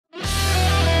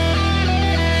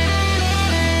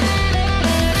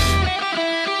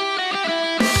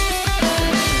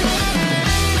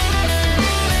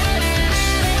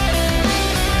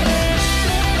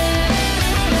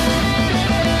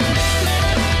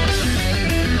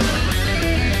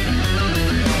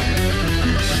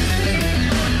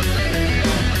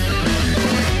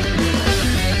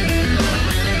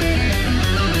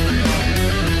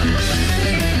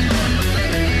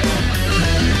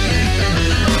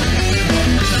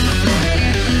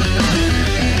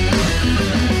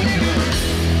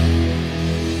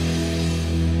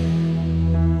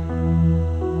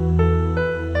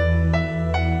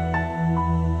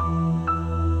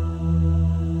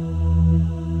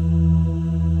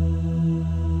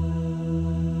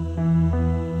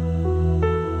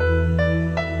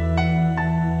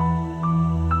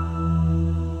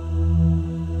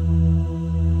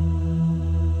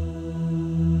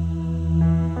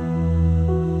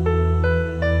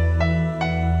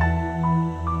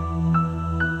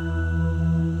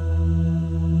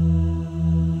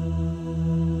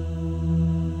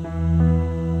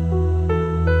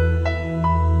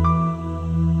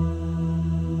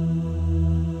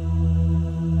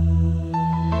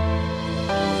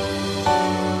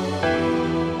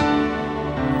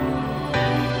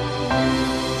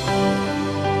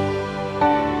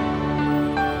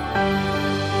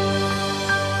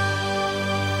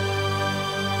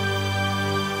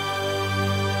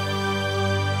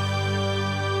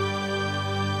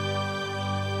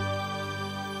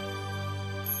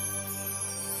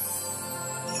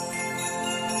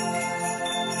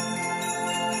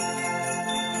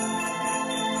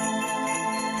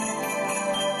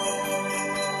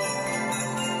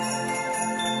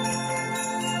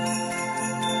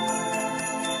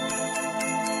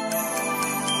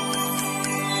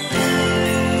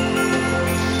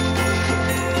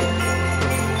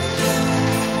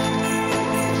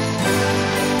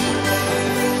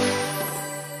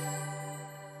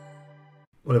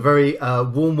Well, a very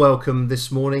warm welcome this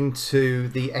morning to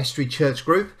the Estuary Church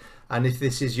Group. And if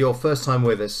this is your first time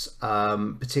with us,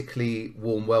 particularly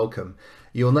warm welcome.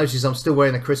 You'll notice I'm still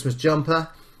wearing a Christmas jumper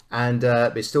and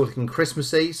it's still looking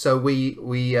Christmassy. So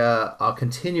we are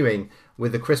continuing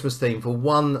with the Christmas theme for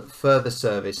one further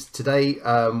service. Today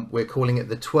we're calling it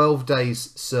the 12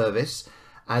 Days Service,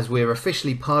 as we're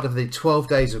officially part of the 12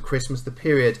 Days of Christmas, the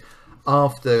period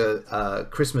after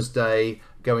Christmas Day,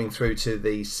 going through to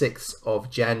the 6th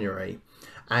of January.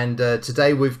 And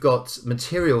today we've got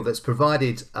material that's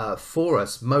provided for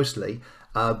us mostly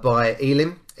by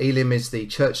Elim. Elim is the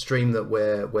church stream that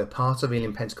we're part of,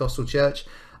 Elim Pentecostal Church,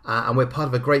 and we're part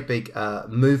of a great big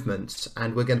movement,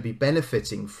 and we're going to be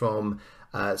benefiting from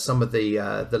some of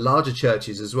the larger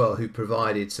churches as well, who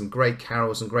provided some great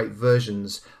carols and great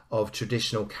versions of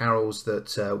traditional carols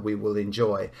that we will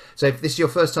enjoy. So if this is your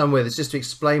first time with us, just to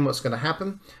explain what's going to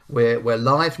happen, we're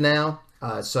live now,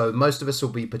 so most of us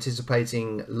will be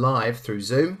participating live through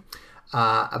Zoom,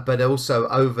 but also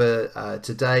over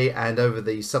today and over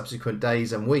the subsequent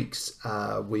days and weeks,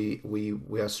 we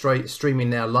are streaming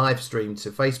now, live stream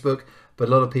to Facebook, but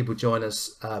a lot of people join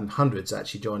us, hundreds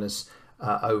actually join us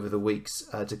over the weeks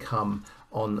to come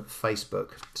on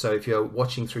Facebook. So if you're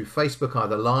watching through Facebook,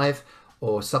 either live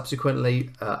or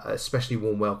subsequently, especially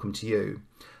warm welcome to you.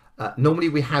 Normally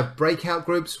we have breakout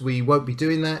groups. We won't be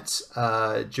doing that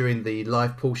during the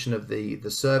live portion of the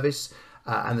service,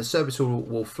 and the service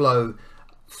will flow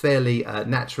fairly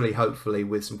naturally, hopefully,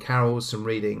 with some carols, some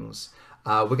readings.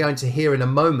 We're going to hear in a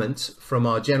moment from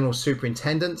our General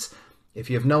Superintendent. If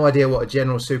you have no idea what a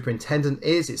General Superintendent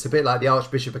is, it's a bit like the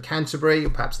Archbishop of Canterbury, or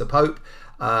perhaps the Pope.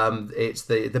 It's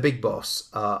the big boss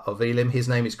of Elim. His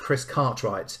name is Chris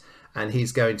Cartwright, and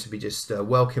he's going to be just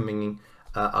welcoming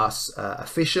us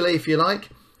officially, if you like.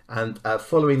 And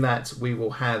following that, we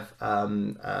will have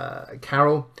a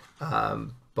carol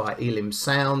by Elim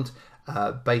Sound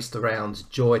based around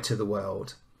Joy to the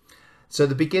World. So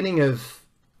the beginning of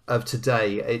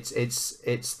today,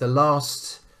 it's the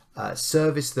last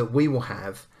service that we will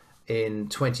have in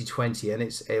 2020, and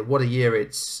it's what a year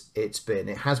it's been.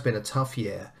 It has been a tough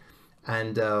year,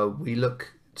 and we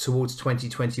look towards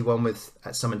 2021 with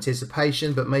some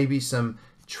anticipation, but maybe some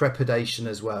trepidation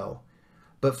as well.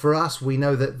 But for us, we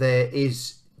know that there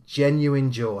is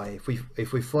genuine joy.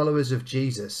 If we're followers of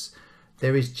Jesus,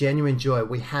 there is genuine joy.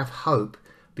 We have hope,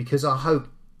 because our hope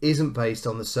isn't based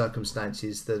on the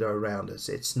circumstances that are around us.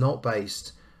 It's not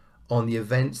based on the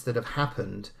events that have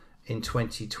happened in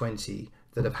 2020,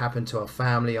 that have happened to our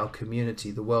family, our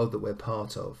community, the world that we're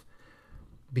part of.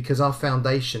 Because our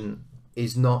foundation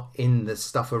is not in the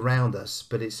stuff around us,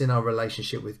 but it's in our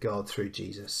relationship with God through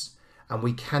Jesus. And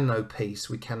we can know peace.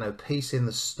 We can know peace in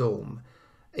the storm,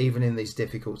 even in these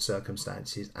difficult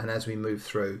circumstances, and as we move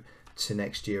through to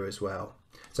next year as well.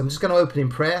 So I'm just going to open in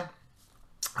prayer.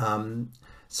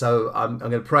 So I'm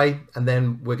going to pray, and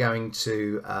then we're going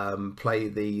to play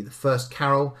the first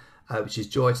carol, which is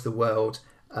Joy to the World.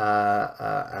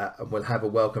 And we'll have a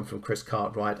welcome from Chris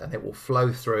Cartwright, and it will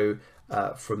flow through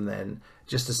from then.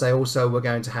 Just to say also, we're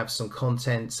going to have some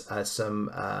content, some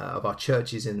of our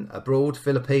churches in abroad,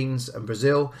 Philippines and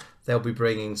Brazil. They'll be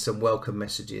bringing some welcome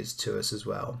messages to us as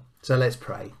well. So let's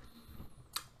pray.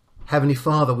 Heavenly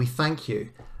Father, we thank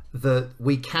you that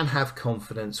we can have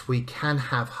confidence, we can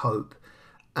have hope,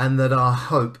 and that our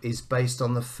hope is based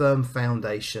on the firm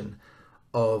foundation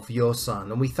of your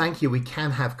Son. And we thank you we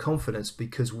can have confidence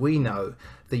because we know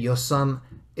that your Son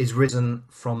is risen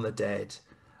from the dead.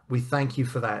 We thank you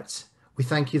for that. We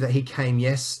thank you that he came,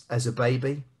 yes, as a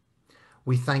baby.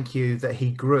 We thank you that he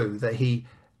grew, that he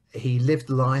lived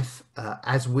life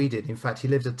as we did. In fact, he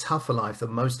lived a tougher life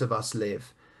than most of us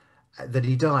live, that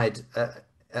he died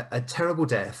a terrible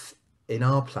death in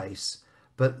our place.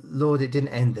 But Lord, it didn't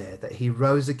end there, that he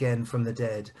rose again from the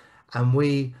dead. And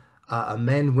we are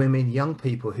men, women, young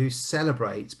people who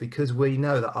celebrate because we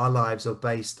know that our lives are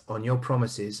based on your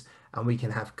promises, and we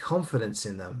can have confidence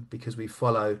in them because we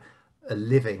follow a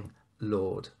living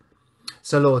Lord.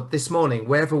 So Lord, this morning,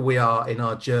 wherever we are in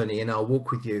our journey, in our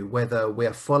walk with you, whether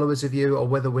we're followers of you or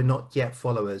whether we're not yet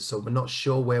followers, or we're not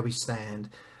sure where we stand,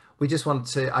 I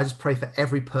just pray for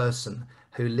every person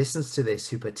who listens to this,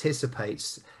 who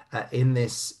participates in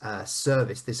this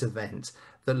service, this event,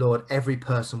 that Lord, every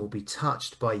person will be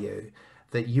touched by you,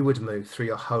 that you would move through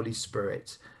your Holy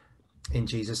Spirit. In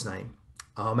Jesus' name,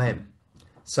 amen.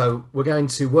 So we're going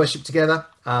to worship together.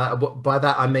 By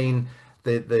that I mean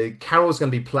the carol's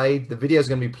going to be played, the video is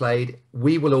going to be played.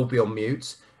 We will all be on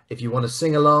mute. If you want to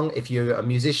sing along, if you're a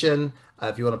musician,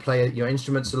 if you want to play your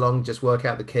instruments along, just work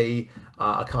out the key.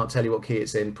 I can't tell you what key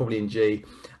it's in, probably in G.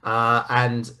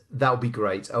 And that would be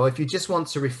great. Or if you just want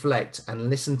to reflect and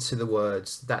listen to the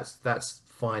words, that's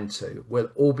fine too. We'll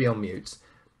all be on mute.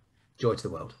 Joy to the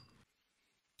world.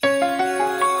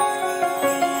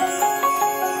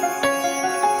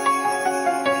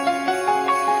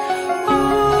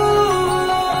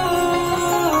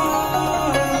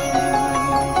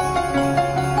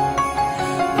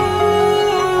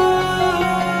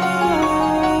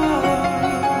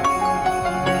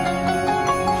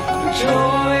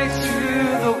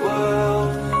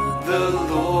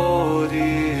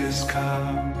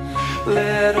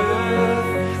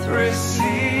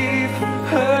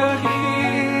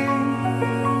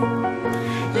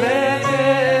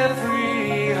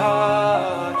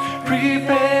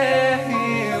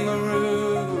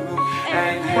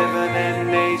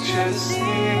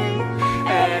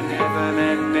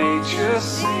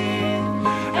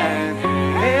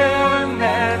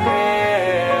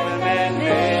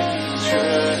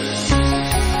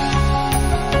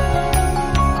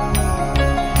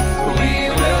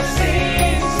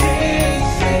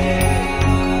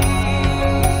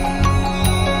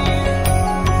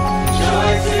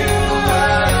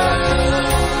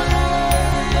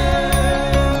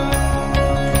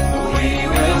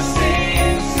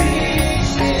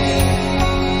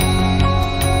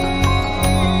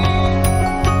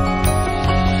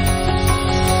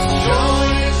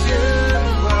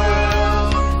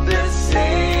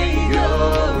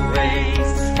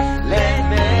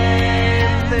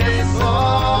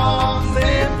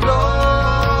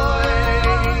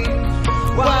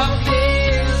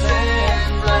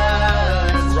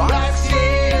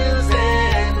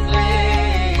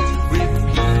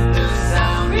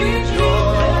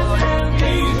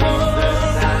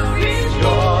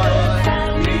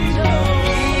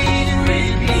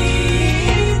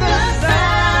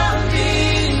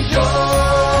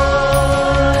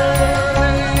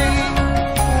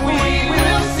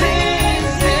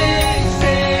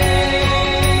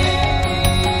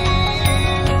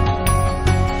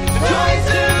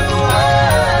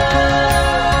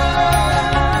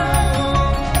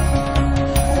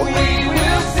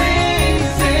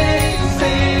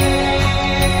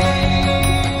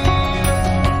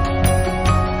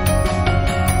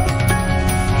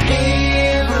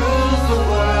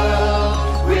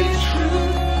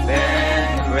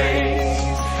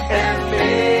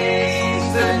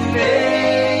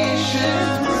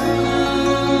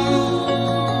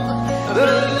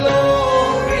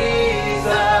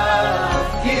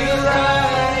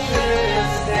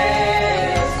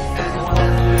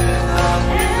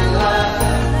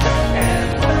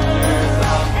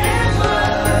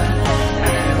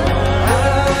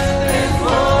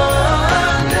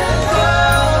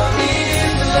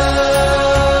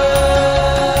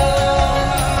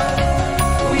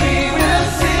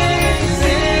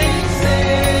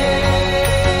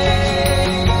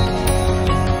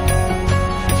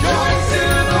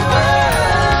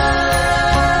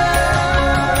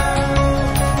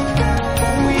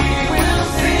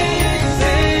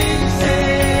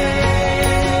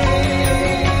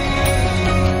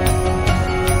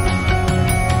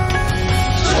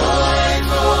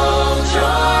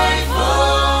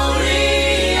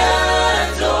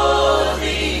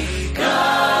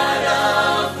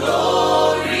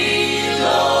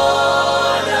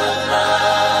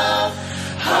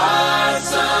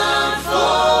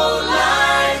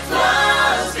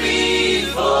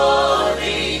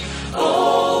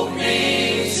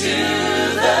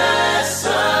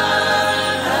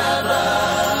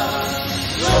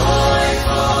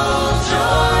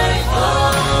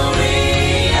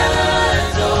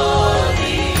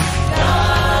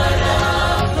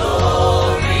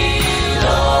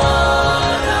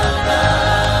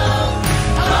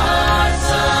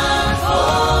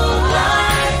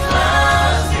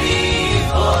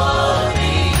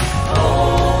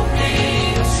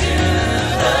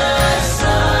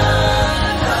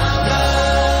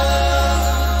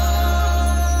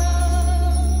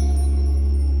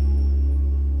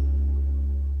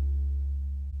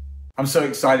 I'm so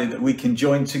excited that we can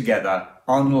join together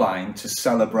online to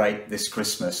celebrate this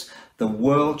Christmas, the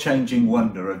world-changing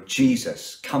wonder of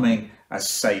Jesus coming as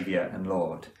Saviour and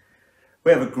Lord.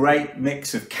 We have a great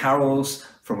mix of carols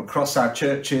from across our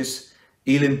churches,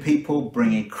 Elim people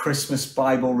bringing Christmas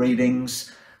Bible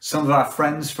readings, some of our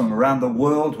friends from around the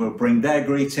world will bring their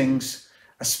greetings,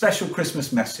 a special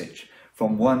Christmas message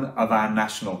from one of our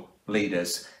national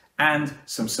leaders, and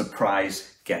some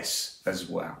surprise guests as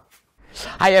well.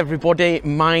 Hi everybody,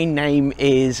 my name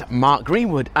is Mark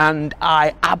Greenwood and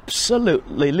I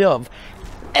absolutely love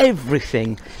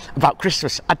everything about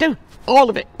Christmas. I do, all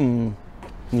of it.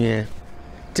 Yeah.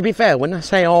 To be fair, when I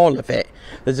say all of it,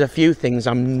 there's a few things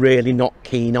I'm really not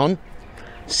keen on.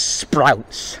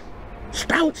 Sprouts.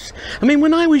 Sprouts. I mean,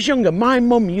 when I was younger, my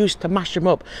mum used to mash them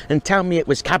up and tell me it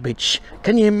was cabbage.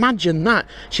 Can you imagine that?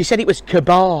 She said it was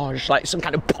cabbage, like some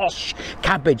kind of posh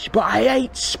cabbage. But I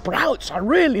hate sprouts. I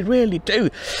really, really do.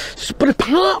 But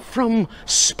apart from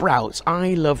sprouts,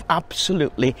 I love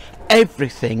absolutely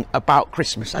everything about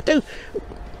Christmas. I do.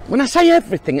 When I say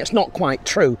everything, it's not quite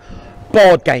true.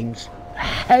 Board games.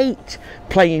 Hate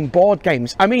playing board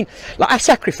games. I mean, like, I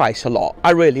sacrifice a lot,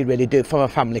 I really, really do, for my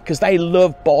family because they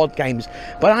love board games,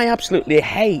 but I absolutely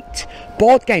hate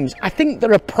board games. I think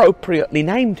they're appropriately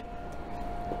named.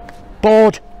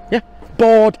 Board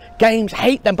games,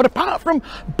 hate them. But apart from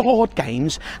board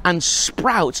games and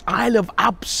sprouts, I love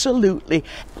absolutely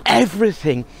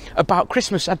everything about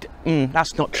Christmas.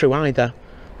 That's not true either.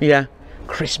 Yeah,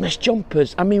 Christmas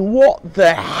jumpers. I mean, what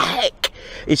the heck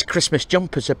is Christmas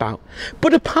jumpers about?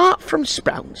 But apart from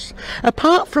sprouts,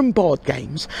 apart from board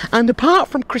games, and apart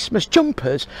from Christmas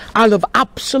jumpers, I love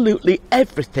absolutely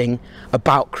everything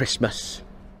about Christmas.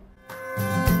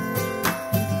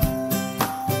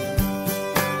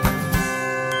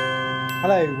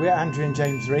 Hello, we're Andrew and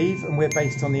James Reeve and we're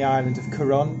based on the island of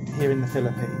Coron here in the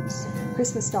Philippines.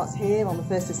 Christmas starts here on the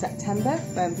 1st of September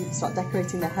when people start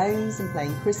decorating their homes and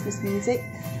playing Christmas music,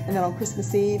 and then on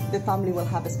Christmas Eve the family will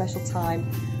have a special time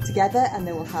together and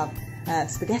they will have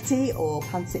spaghetti or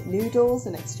pancit noodles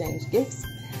and exchange gifts,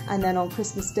 and then on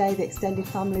Christmas Day the extended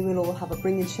family will all have a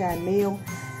bring and share meal,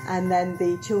 and then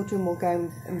the children will go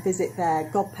and visit their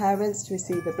godparents to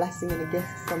receive a blessing and a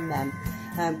gift from them.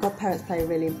 Godparents play a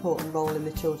really important role in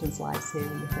the children's lives here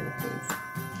in the Philippines.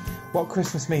 What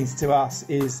Christmas means to us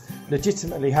is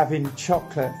legitimately having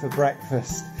chocolate for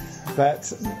breakfast,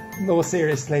 but more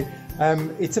seriously,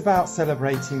 it's about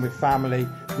celebrating with family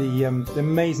the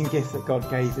amazing gift that God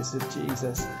gave us of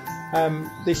Jesus.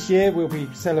 This year we'll be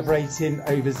celebrating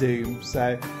over Zoom,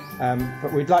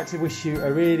 but we'd like to wish you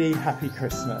a really happy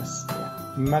Christmas.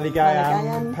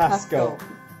 Maligayang Pasko.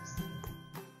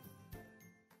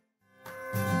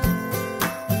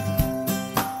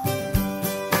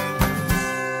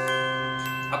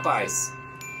 A paz.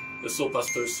 Eu sou o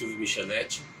pastor Silvio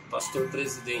Micheletti, pastor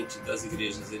presidente das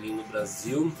Igrejas Elim no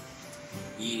Brasil,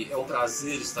 e é um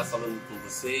prazer estar falando com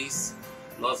vocês.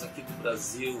 Nós aqui do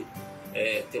Brasil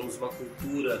temos uma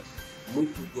cultura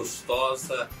muito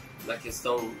gostosa na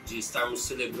questão de estarmos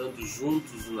celebrando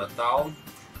juntos o Natal.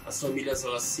 As famílias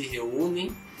elas se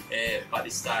reúnem para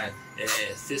estar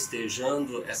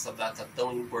festejando essa data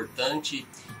tão importante,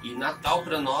 e Natal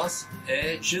para nós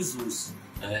é Jesus.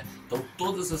 Então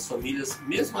todas as famílias,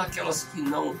 mesmo aquelas que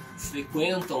não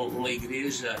frequentam uma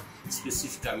igreja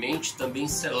especificamente, também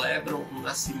celebram o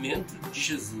nascimento de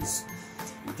Jesus.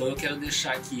 Então eu quero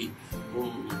deixar aqui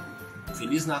um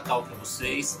Feliz Natal para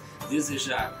vocês,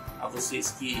 desejar a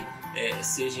vocês que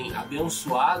sejam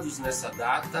abençoados nessa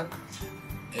data.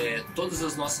 Todas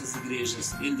as nossas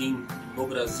igrejas Elim no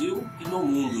Brasil e no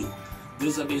mundo.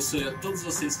 Deus abençoe a todos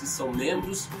vocês que são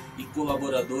membros e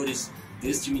colaboradores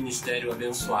deste ministério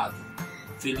abençoado.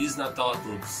 Feliz Natal a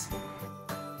todos.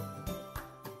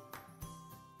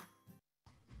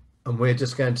 And we're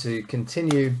just going to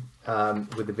continue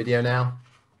with the video now.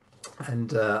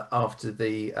 And after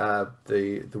the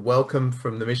welcome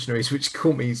from the missionaries, which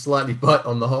caught me slightly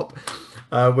on the hop,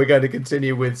 we're going to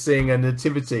continue with seeing a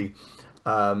nativity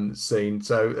scene.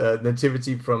 So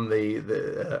nativity from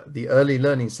the Early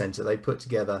Learning Center. They put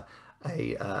together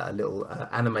a little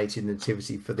animated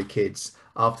nativity for the kids.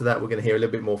 After that, we're going to hear a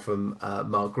little bit more from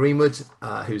Mark Greenwood,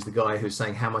 who's the guy who's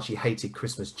saying how much he hated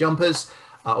Christmas jumpers.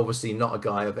 Obviously not a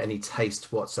guy of any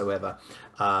taste whatsoever,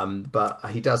 but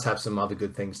he does have some other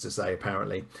good things to say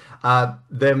apparently.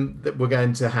 Then we're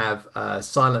going to have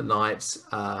Silent Night,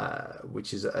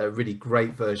 which is a really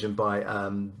great version by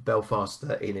Belfast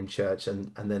Elim Church,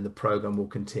 and then the program will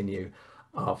continue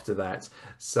after that.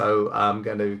 So I'm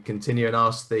going to continue and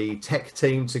ask the tech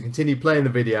team to continue playing the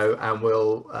video, and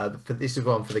we'll for this is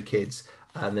one for the kids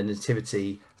and the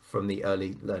nativity from the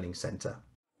Early Learning Center.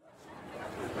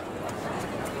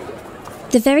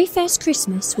 The very first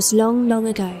Christmas was long, long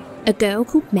ago. A girl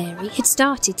called Mary had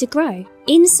started to grow.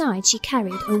 Inside she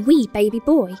carried a wee baby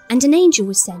boy, and an angel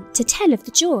was sent to tell of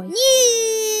the joy.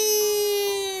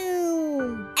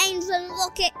 Angel and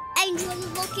rocket, angel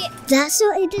and rocket. That's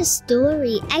not in the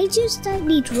story. Angels don't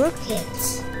need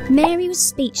rockets. Mary was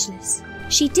speechless.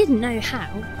 She didn't know how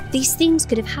these things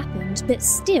could have happened, but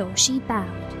still she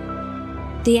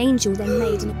bowed. The angel then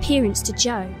made an appearance to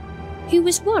Joe, who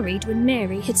was worried when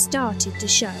Mary had started to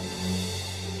show.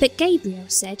 But Gabriel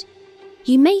said,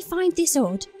 "You may find this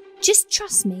odd, just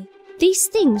trust me, these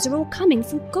things are all coming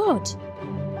from God.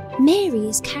 Mary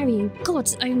is carrying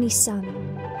God's only Son,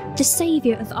 the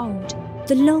Saviour of old,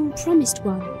 the long-promised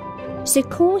one. So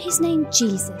call his name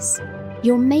Jesus,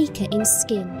 your Maker in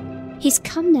skin. He's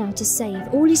come now to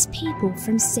save all his people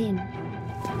from sin."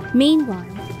 Meanwhile,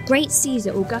 great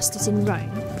Caesar Augustus in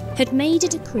Rome had made a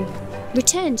decree,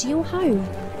 "Return to your home."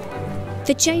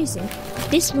 For Joseph,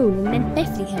 this ruling meant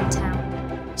Bethlehem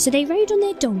town, so they rode on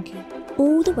their donkey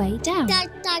all the way down. Dad,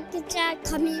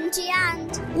 come into your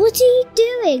hand. What are you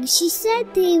doing? She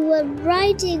said they were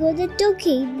riding on a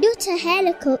donkey, not a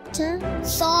helicopter.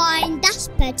 Fine, that's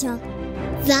better.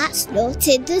 That's not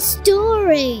in the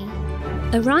story.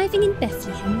 Arriving in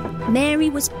Bethlehem, Mary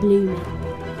was blooming,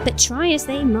 but try as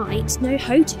they might, no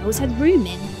hotels had room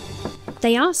in.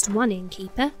 They asked one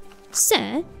innkeeper,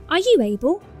 "Sir, are you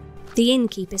able?" The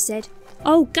innkeeper said,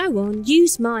 "Oh, go on,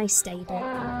 use my stable."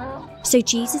 So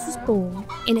Jesus was born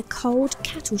in a cold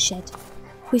cattle shed,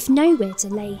 with nowhere to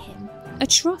lay him. A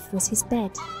trough was his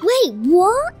bed. Wait,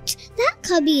 what? That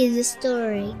can't be in the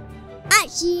story.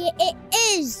 Actually, it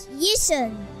is.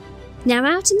 Listen. Now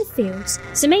out in the fields,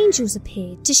 some angels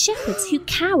appeared to shepherds who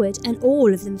cowered and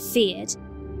all of them feared.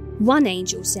 One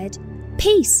angel said,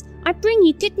 "Peace, I bring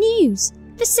you good news.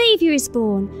 The Saviour is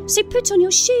born, so put on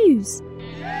your shoes."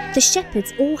 The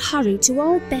shepherds all hurried to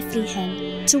old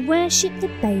Bethlehem to worship the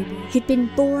baby who'd been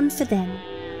born for them.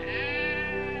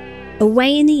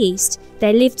 Away in the east,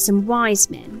 there lived some wise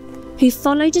men who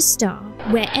followed a star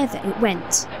wherever it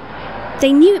went.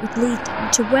 They knew it would lead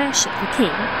them to worship the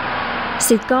king,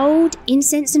 so gold,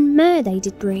 incense and myrrh they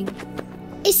did bring.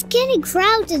 It's getting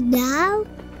crowded now.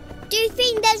 Do you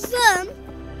think there's room?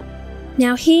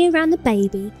 Now here round the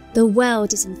baby, the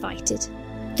world is invited.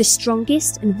 The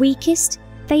strongest and weakest,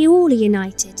 they all are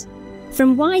united.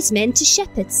 From wise men to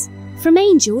shepherds, from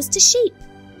angels to sheep,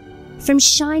 from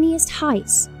shiniest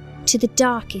heights to the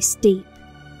darkest deep.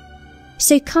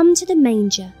 So come to the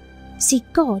manger, see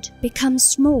God become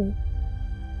small.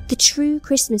 The true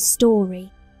Christmas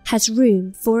story has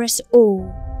room for us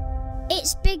all.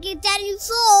 It's bigger than you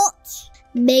thought.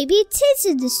 Maybe it is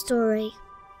in the story.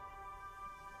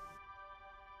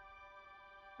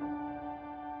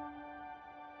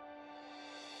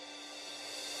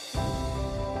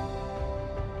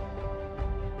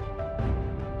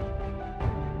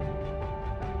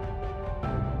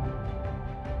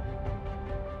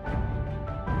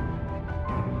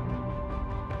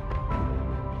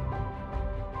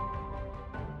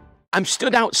 I'm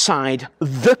stood outside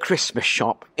the Christmas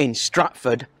shop in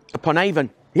Stratford upon Avon.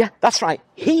 Yeah, that's right.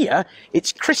 Here,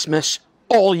 it's Christmas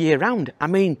all year round. I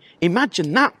mean,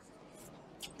 imagine that.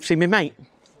 See me, mate?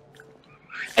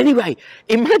 Anyway,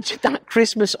 imagine that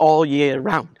Christmas all year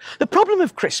round. The problem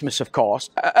of Christmas, of course,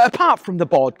 apart from the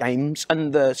board games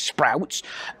and the sprouts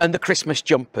and the Christmas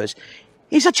jumpers,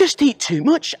 is I just eat too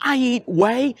much. I eat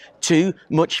way too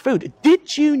much food.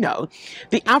 Did you know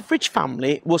the average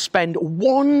family will spend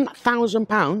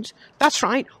 £1,000, that's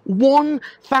right,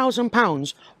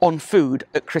 £1,000 on food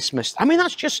at Christmas? I mean,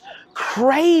 that's just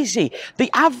crazy. The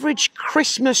average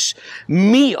Christmas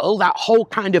meal, that whole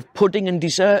kind of pudding and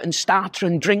dessert and starter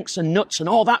and drinks and nuts and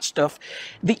all that stuff,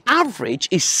 the average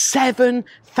is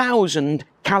 7,000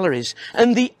 calories,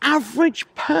 and the average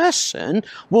person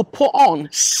will put on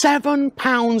 7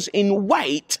 pounds in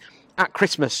weight at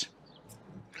Christmas.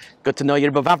 Good to know you're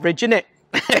above average, isn't it?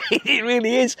 It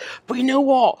really is. But you know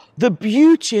what? The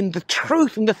beauty and the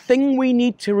truth and the thing we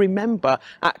need to remember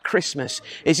at Christmas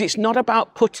is it's not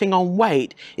about putting on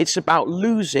weight, it's about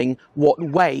losing what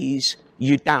weighs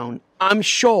you down. I'm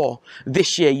sure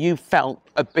this year you felt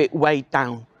a bit weighed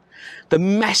down. The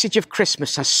message of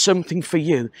Christmas has something for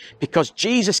you, because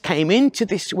Jesus came into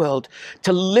this world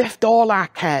to lift all our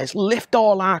cares, lift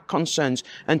all our concerns,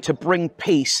 and to bring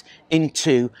peace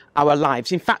into our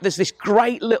lives. In fact, there's this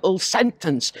great little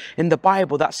sentence in the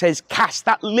Bible that says cast.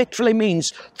 That literally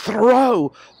means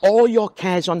throw all your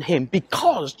cares on him,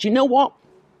 because, do you know what?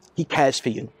 He cares for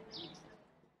you.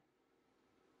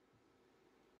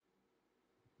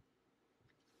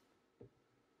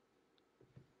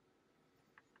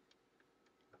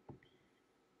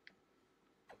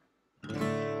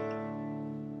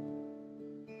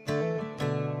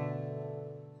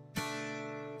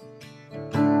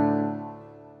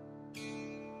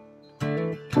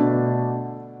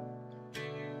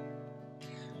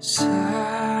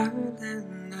 Silent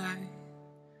night,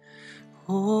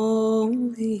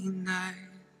 holy night,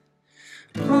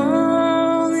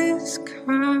 all is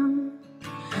calm,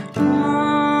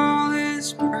 all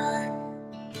is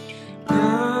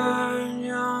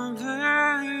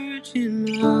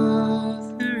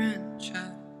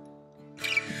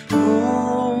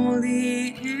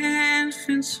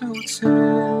so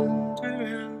tender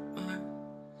and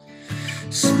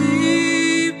mild.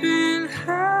 Sleep in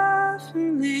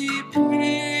heavenly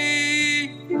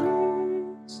peace.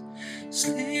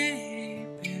 Sleep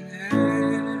in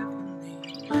heavenly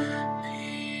peace.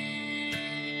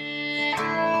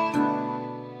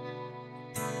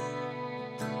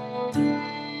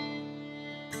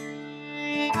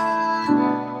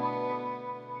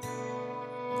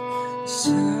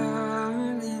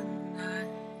 Silent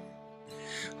night,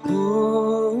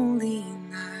 holy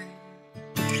night.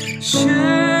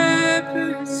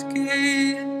 Shepherds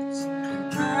gaze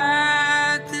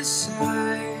at the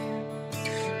sight.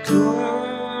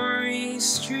 Glory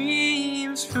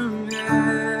streams from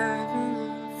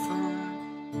heaven afar.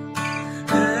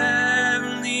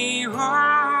 Heavenly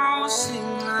hosts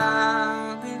sing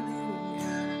hallelujah.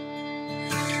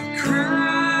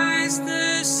 Christ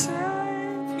the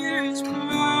Savior is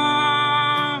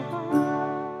born.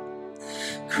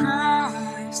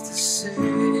 Christ the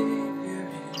Savior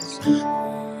is born.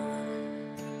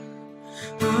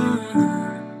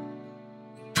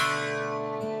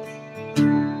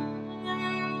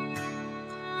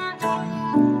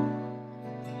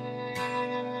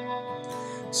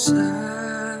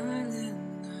 Silent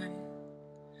night,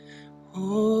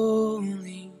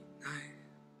 holy night.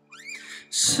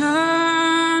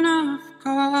 Son of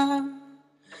God,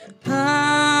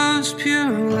 love's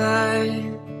pure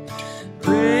light.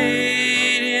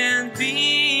 Radiant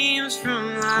beams from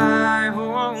thy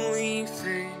holy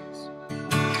face.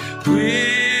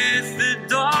 With the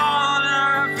dawn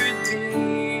of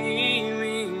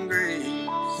redeeming grace.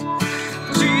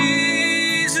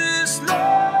 Jesus,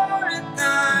 Lord, at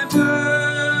thy birth.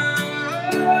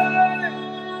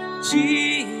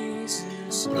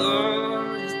 Jesus,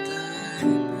 Lord, at thy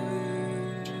birth.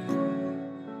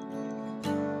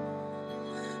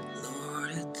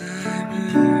 Lord, at thy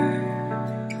birth.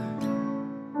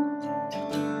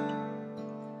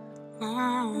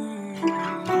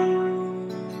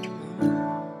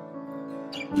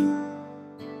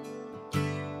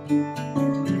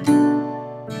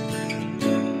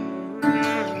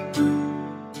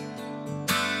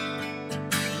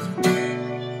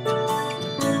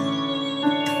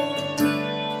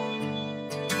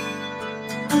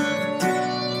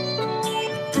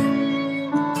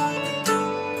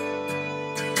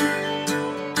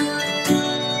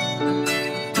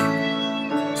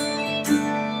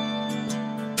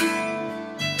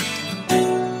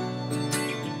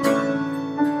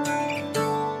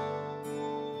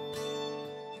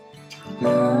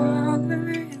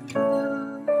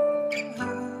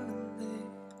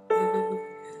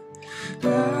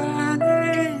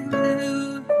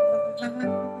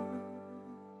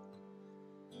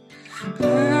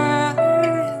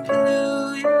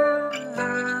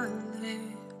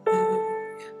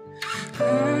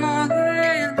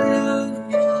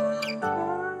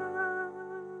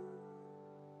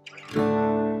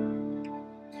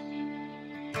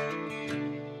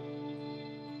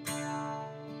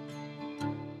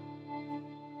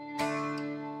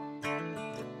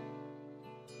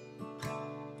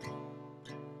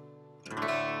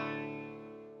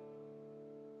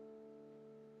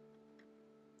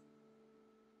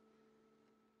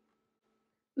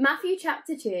 Matthew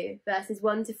chapter 2, verses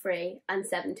 1 to 3 and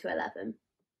 7 to 11.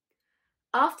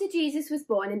 After Jesus was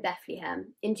born in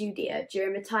Bethlehem, in Judea,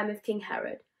 during the time of King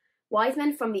Herod, wise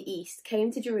men from the east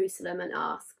came to Jerusalem and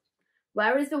asked,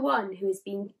 "Where is the one who has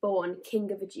been born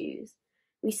King of the Jews?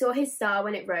 We saw his star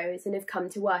when it rose and have come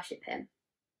to worship him."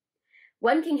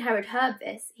 When King Herod heard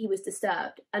this, he was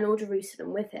disturbed, and all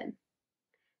Jerusalem with him.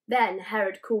 Then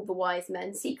Herod called the wise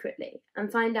men secretly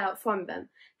and found out from them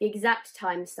the exact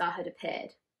time the star had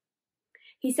appeared.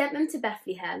 He sent them to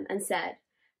Bethlehem and said,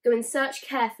 "Go and search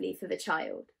carefully for the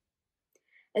child.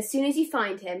 As soon as you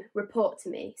find him, report to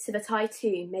me, so that I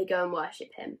too may go and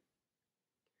worship him."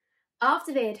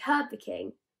 After they had heard the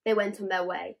king, they went on their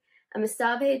way, and the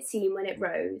star they had seen when it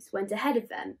rose went ahead of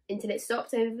them until it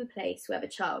stopped over the place where the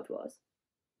child was.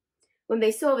 When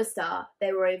they saw the star,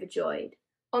 they were overjoyed.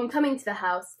 On coming to the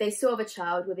house, they saw the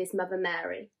child with his mother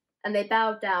Mary, and they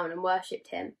bowed down and worshipped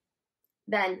him.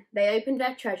 Then they opened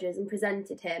their treasures and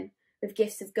presented him with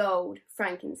gifts of gold,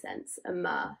 frankincense, and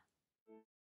myrrh.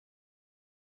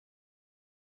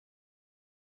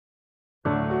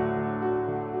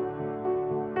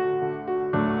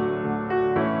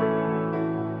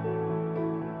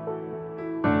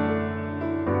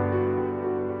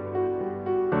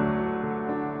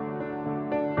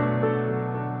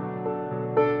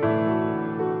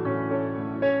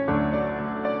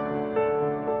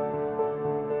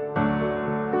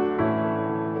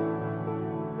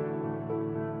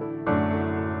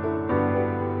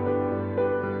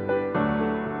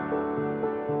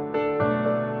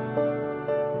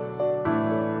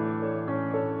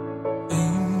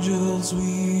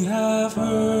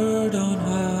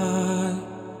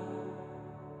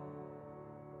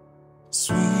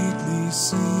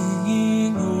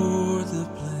 singing o'er the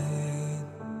plain,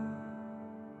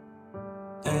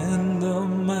 and the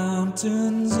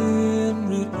mountains in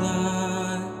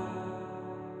reply,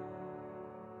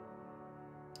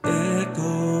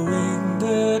 echoing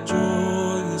their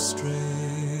joyous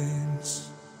strains.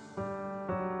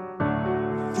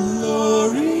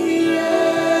 Glory,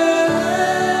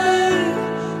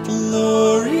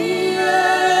 glory,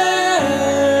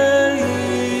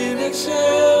 in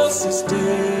excelsis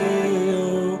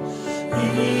Deo,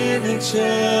 in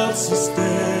excelsis Deo.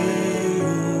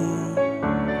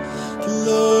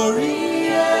 Glory,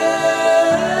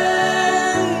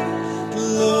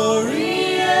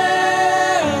 glory,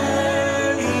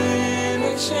 in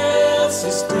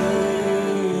excelsis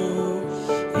Deo,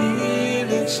 in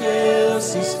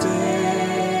excelsis Deo.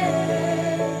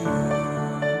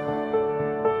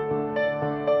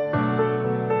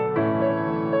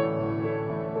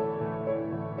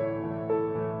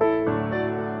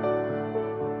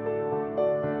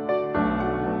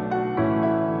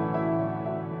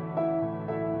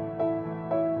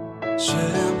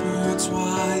 Shepherds,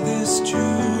 why this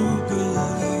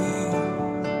jubilee?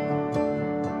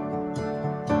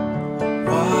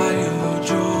 Why your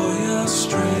joyous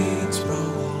strains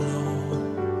prolong?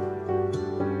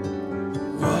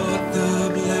 What the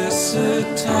blessed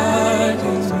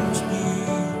tidings be,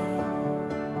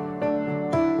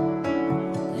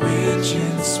 which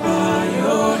inspire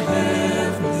your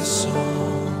heavenly song?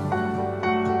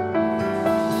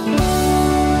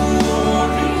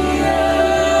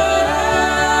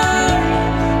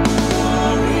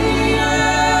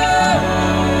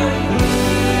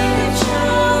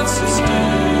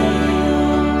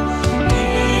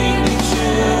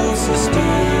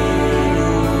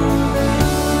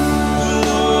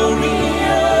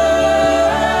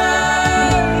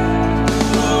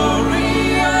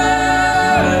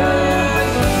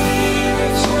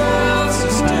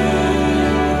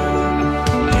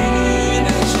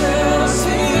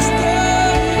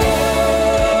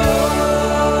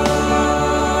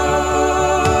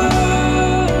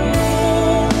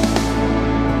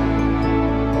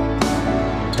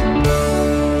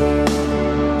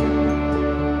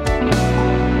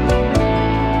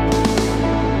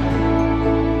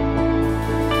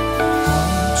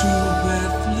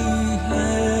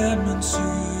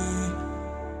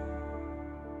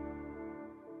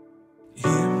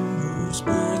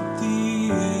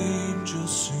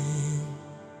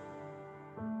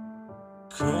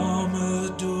 Come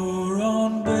adore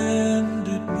on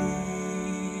bended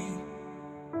knee,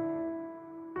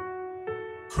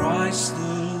 Christ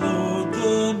the Lord,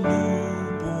 the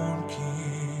newborn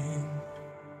King.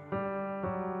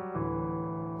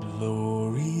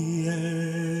 Glory,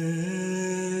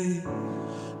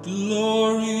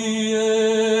 glory,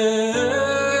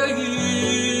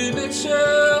 in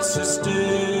excelsis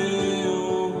Deo,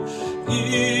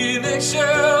 in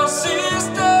excelsis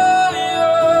Deo.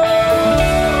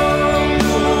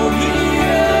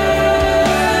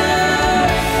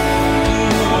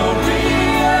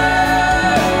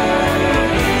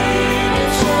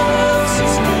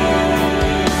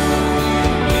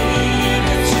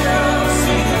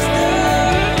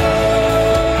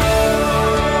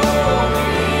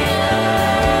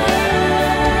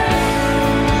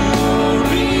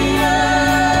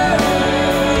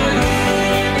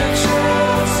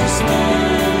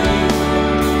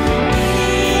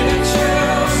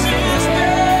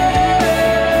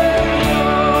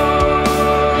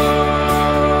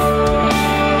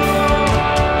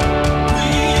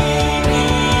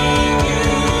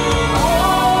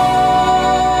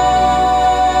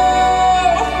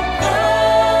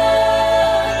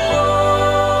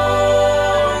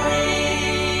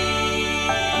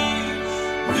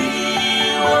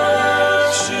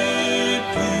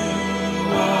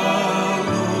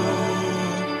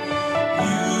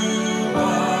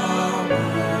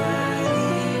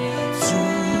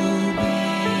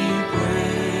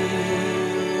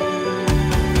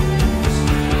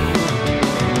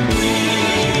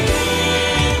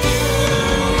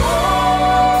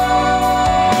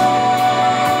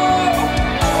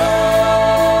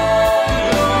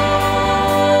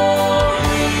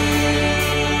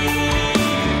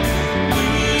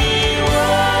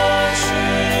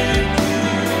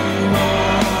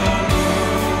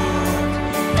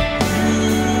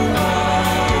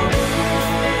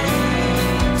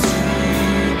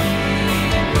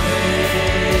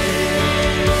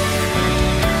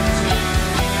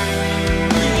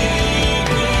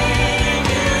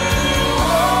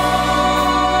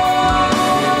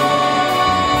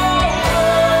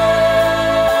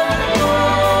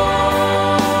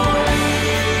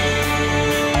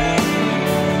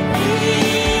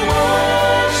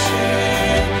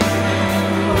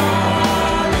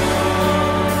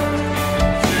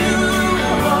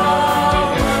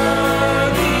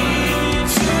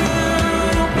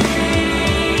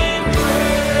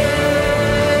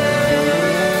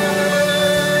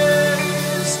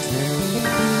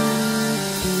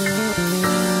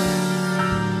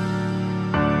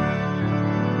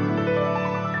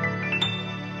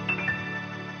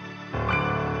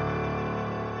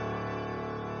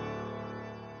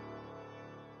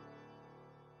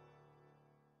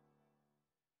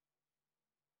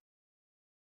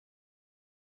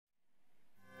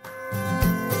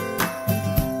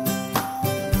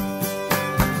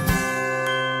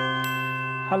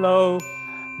 Hello,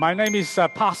 my name is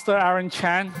Pastor Aaron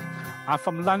Chan. I'm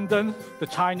from London,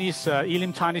 the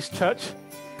Elim Chinese Church.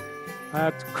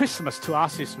 Christmas to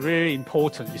us is really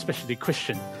important, especially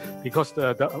Christian, because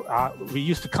we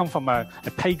used to come from a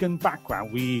pagan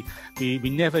background. We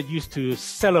never used to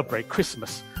celebrate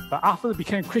Christmas. But after we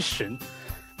became Christian,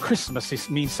 Christmas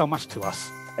means so much to us.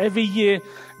 Every year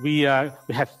we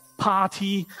have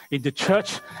party in the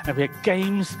church, and we have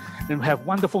games, and we have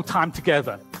wonderful time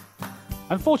together.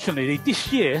 Unfortunately,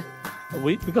 this year,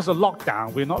 because of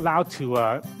lockdown, we're not allowed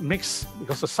to mix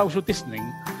because of social distancing.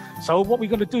 So what we're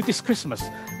going to do this Christmas,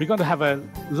 we're going to have a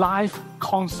live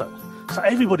concert, so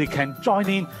everybody can join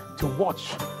in to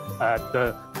watch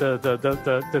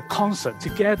the concert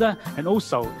together. And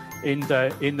also in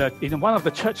one of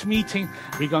the church meeting,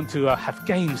 we're going to have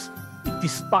games.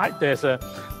 Despite there's a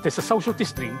social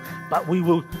distancing, but we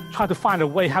will try to find a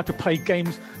way how to play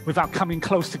games without coming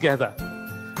close together.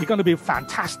 It's going to be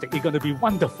fantastic. It's going to be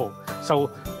wonderful.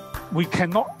 So we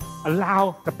cannot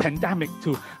allow the pandemic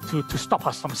to stop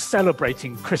us from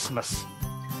celebrating Christmas.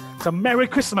 So Merry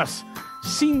Christmas.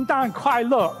 圣诞快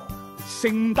乐.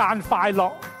 圣诞快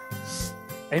乐.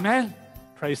 Amen.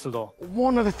 Praise the Lord.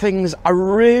 One of the things I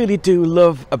really do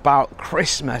love about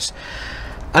Christmas,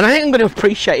 and I think I'm going to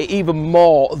appreciate it even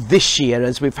more this year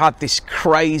as we've had this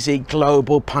crazy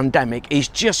global pandemic, is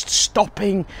just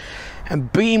stopping and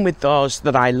being with those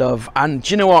that I love. And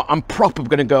do you know what? I'm proper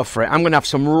going to go for it. I'm going to have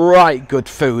some right good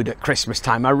food at Christmas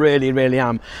time. I really, really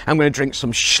am. I'm going to drink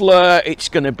some Schlur. It's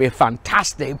going to be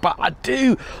fantastic. But I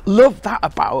do love that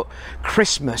about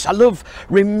Christmas. I love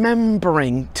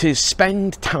remembering to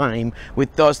spend time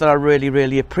with those that I really,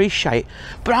 really appreciate.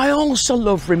 But I also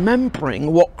love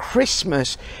remembering what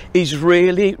Christmas is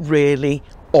really, really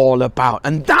all about.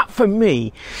 And that for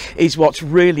me is what's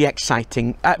really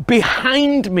exciting.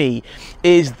 Behind me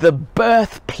is the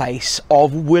birthplace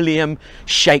of William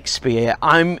Shakespeare.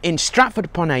 I'm in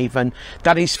Stratford-upon-Avon,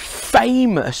 that is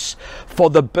famous for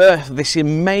the birth of this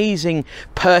amazing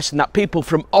person that people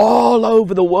from all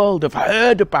over the world have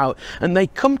heard about, and they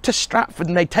come to Stratford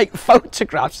and they take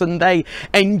photographs and they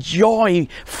enjoy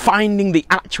finding the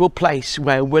actual place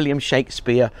where William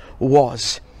Shakespeare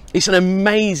was. It's an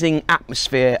amazing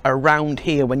atmosphere around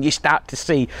here when you start to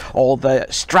see all the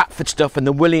Stratford stuff and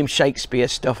the William Shakespeare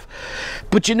stuff.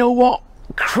 But you know what?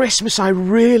 Christmas I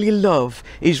really love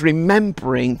is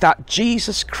remembering that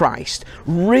Jesus Christ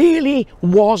really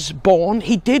was born.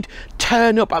 He did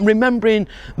turn up. I'm remembering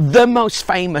the most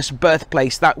famous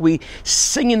birthplace that we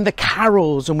sing in the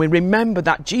carols, and we remember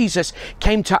that Jesus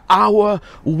came to our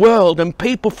world, and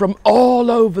people from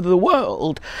all over the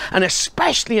world, and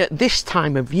especially at this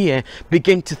time of year,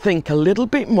 begin to think a little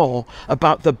bit more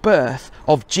about the birth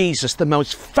of Jesus, the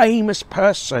most famous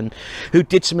person who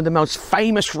did some of the most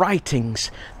famous writings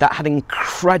that had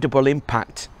incredible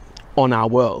impact on our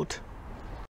world.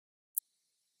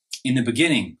 In the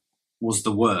beginning was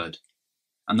the Word,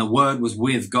 and the Word was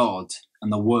with God,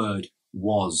 and the Word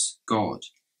was God.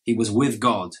 He was with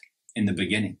God in the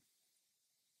beginning.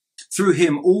 Through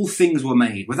him all things were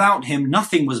made. Without him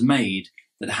nothing was made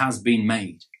that has been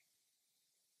made.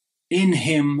 In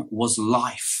him was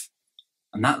life,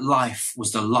 and that life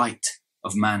was the light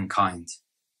of mankind.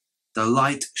 The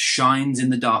light shines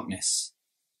in the darkness,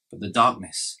 but the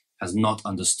darkness has not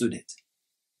understood it.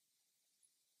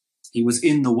 He was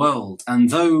in the world, and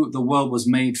though the world was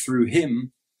made through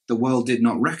him, the world did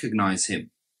not recognize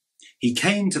him. He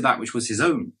came to that which was his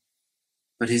own,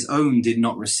 but his own did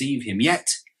not receive him. Yet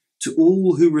to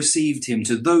all who received him,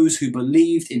 to those who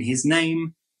believed in his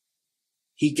name,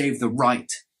 he gave the right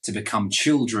to become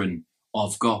children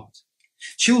of God.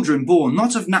 Children born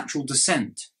not of natural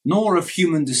descent, nor of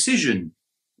human decision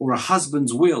or a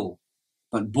husband's will,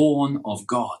 but born of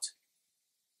God.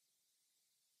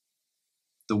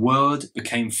 The Word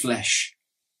became flesh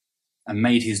and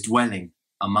made his dwelling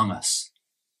among us.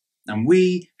 And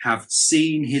we have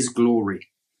seen his glory,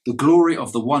 the glory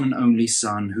of the one and only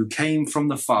Son, who came from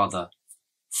the Father,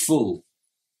 full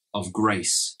of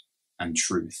grace and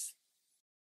truth.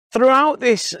 Throughout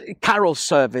this carol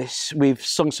service, we've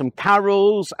sung some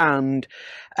carols and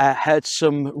heard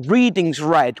some readings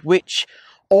read, which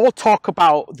all talk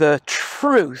about the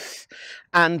truth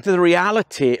and the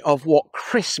reality of what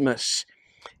Christmas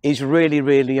is really,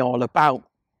 really all about.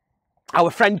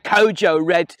 Our friend Kojo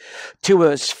read to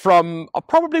us from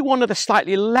probably one of the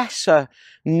slightly lesser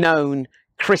known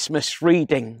Christmas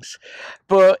readings,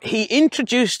 but he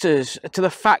introduced us to the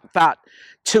fact that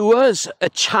to us a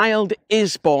child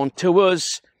is born, to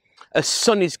us a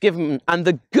son is given, and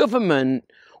the government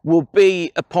will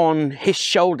be upon his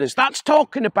shoulders. That's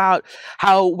talking about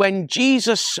how when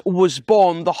Jesus was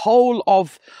born, the whole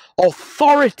of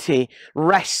authority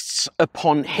rests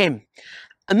upon him.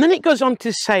 And then it goes on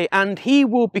to say, and he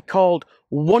will be called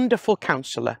Wonderful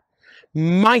Counselor,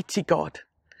 Mighty God,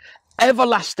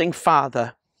 Everlasting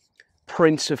Father,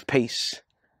 Prince of Peace.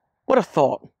 What a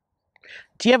thought.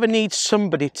 Do you ever need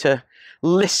somebody to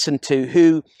listen to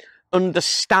who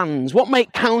understands? What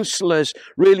makes counselors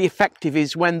really effective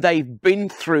is when they've been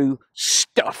through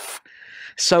stuff.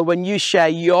 So when you share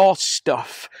your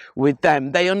stuff with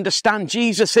them, they understand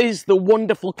Jesus is the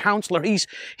wonderful counselor.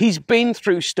 He's been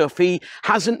through stuff. He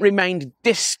hasn't remained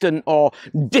distant or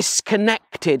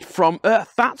disconnected from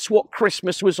earth. That's what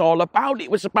Christmas was all about.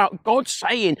 It was about God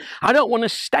saying, I don't want to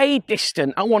stay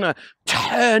distant. I want to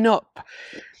turn up.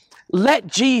 Let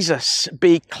Jesus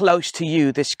be close to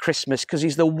you this Christmas because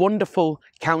he's the wonderful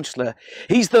counselor.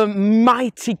 He's the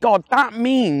mighty God. That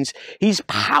means he's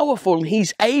powerful.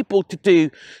 He's able to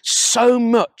do so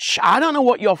much. I don't know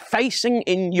what you're facing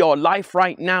in your life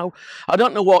right now. I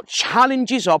don't know what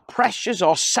challenges or pressures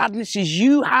or sadnesses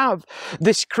you have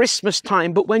this Christmas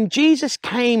time. But when Jesus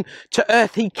came to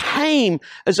earth, he came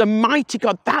as a mighty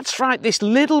God. That's right. This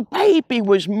little baby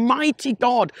was mighty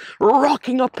God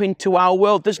rocking up into our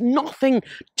world. There's nothing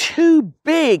too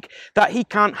big that he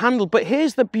can't handle. But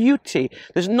here's the beauty.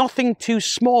 There's nothing too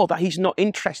small that he's not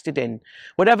interested in.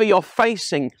 Whatever you're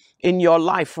facing in your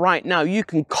life right now, you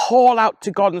can call out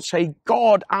to God and say,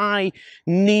 God, I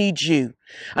need you.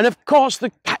 And of course,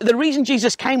 the reason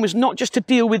Jesus came was not just to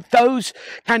deal with those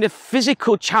kind of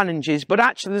physical challenges, but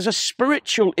actually there's a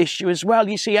spiritual issue as well.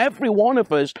 You see, every one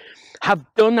of us have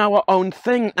done our own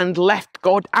thing and left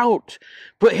God out.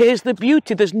 But here's the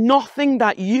beauty. There's nothing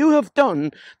that you have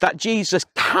done that Jesus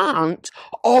can't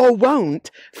or won't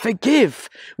forgive,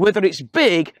 whether it's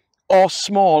big or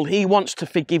small. He wants to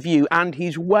forgive you, and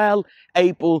he's well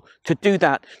able to do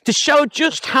that. To show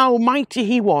just how mighty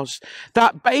he was,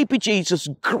 that baby Jesus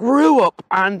grew up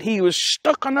and he was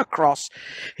stuck on a cross.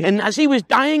 And as he was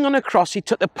dying on a cross, he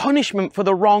took the punishment for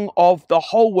the wrong of the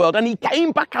whole world, and he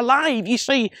came back alive. You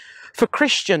see, for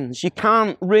Christians, you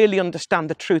can't really understand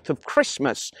the truth of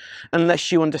Christmas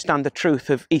unless you understand the truth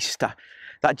of Easter,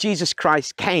 that Jesus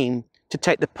Christ came to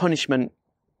take the punishment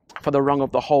for the wrong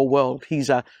of the whole world. He's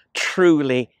a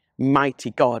truly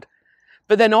mighty God.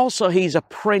 But then also he's a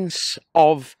Prince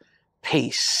of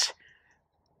Peace.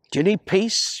 Do you need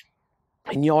peace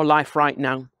in your life right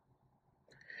now?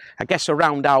 I guess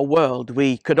around our world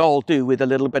we could all do with a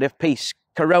little bit of peace.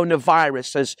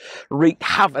 Coronavirus has wreaked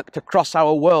havoc across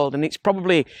our world, and it's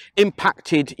probably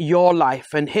impacted your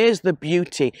life. And here's the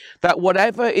beauty, that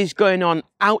whatever is going on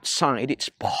outside, it's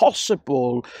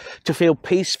possible to feel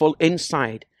peaceful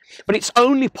inside. But it's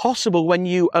only possible when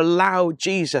you allow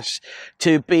Jesus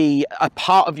to be a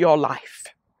part of your life,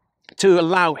 to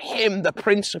allow him, the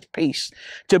Prince of Peace,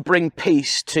 to bring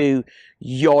peace to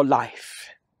your life.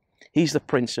 He's the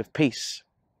Prince of Peace.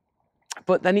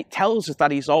 But then it tells us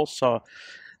that he's also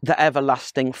the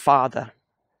everlasting Father.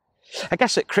 I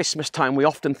guess at Christmas time, we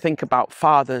often think about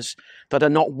fathers that are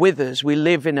not with us. We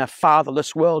live in a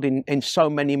fatherless world in so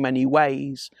many, many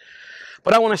ways.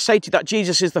 But I want to say to you that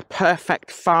Jesus is the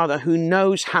perfect Father who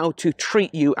knows how to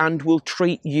treat you and will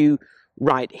treat you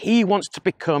right. He wants to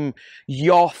become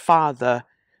your Father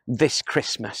this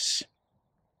Christmas.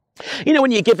 You know,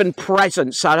 when you're given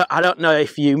presents, I don't know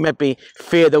if you maybe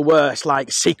fear the worst,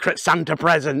 like Secret Santa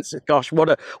presents. Gosh, what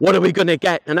are we going to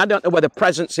get? And I don't know whether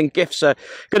presents and gifts are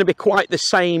going to be quite the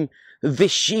same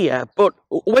this year. But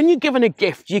when you're given a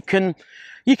gift, you can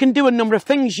do a number of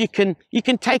things. You can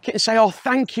take it and say, oh,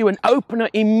 thank you, and open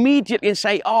it immediately and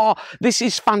say, oh, this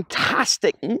is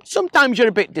fantastic. And sometimes you're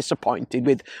a bit disappointed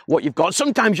with what you've got.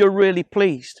 Sometimes you're really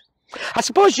pleased. I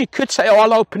suppose you could say, oh,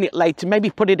 I'll open it later, maybe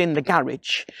put it in the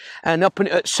garage and open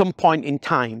it at some point in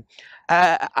time.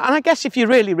 And I guess if you're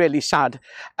really, really sad,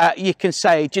 you can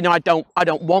say, do you know, I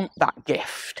don't want that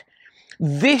gift.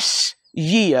 This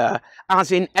year,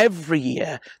 as in every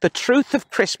year, the truth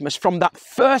of Christmas from that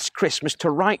first Christmas to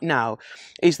right now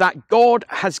is that God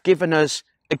has given us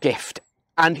a gift,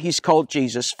 and he's called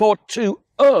Jesus. For to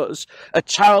us a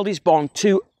child is born,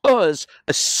 to us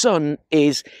a son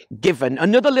is given.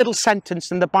 Another little sentence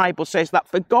in the Bible says that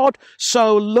for God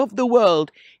so loved the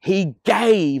world, he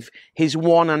gave his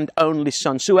one and only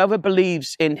son. So whoever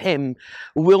believes in him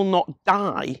will not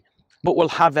die, but will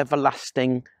have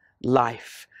everlasting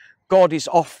life. God is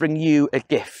offering you a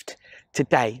gift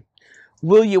today.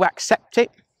 Will you accept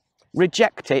it,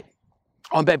 reject it,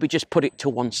 or maybe just put it to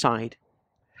one side?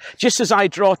 Just as I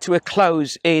draw to a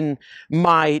close in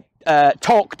my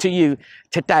talk to you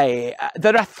today,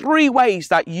 there are three ways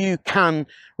that you can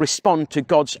respond to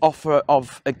God's offer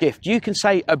of a gift. You can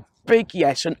say a big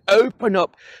yes and open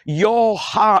up your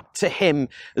heart to him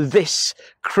this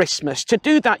Christmas. To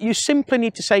do that, you simply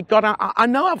need to say, God, I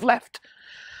know I've left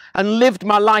and lived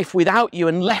my life without you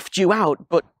and left you out,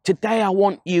 but today I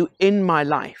want you in my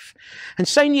life. And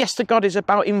saying yes to God is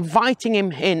about inviting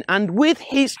him in, and with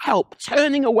his help,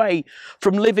 turning away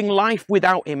from living life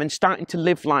without him and starting to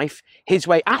live life his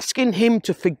way, asking him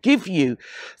to forgive you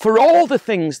for all the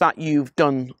things that you've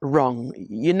done wrong.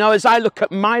 You know, as I look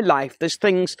at my life, there's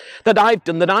things that I've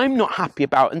done that I'm not happy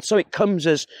about, and so it comes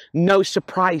as no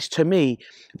surprise to me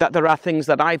that there are things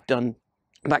that I've done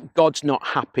that God's not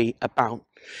happy about.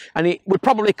 And it would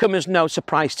probably come as no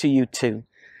surprise to you too.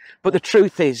 But the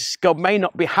truth is, God may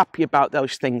not be happy about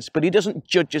those things, but he doesn't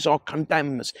judge us or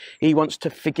condemn us. He wants to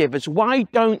forgive us. Why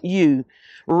don't you,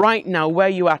 right now, where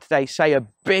you are today, say a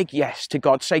big yes to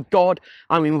God? Say, God,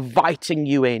 I'm inviting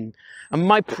you in. And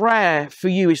my prayer for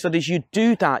you is that as you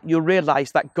do that, you'll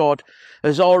realize that God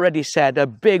has already said a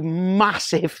big,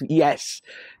 massive yes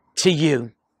to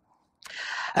you.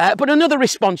 But another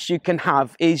response you can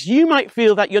have is you might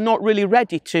feel that you're not really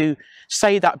ready to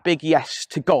say that big yes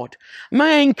to God.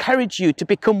 May I encourage you to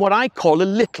become what I call a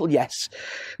little yes,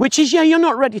 which is, yeah, you're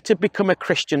not ready to become a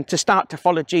Christian, to start to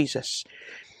follow Jesus.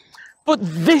 But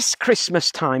this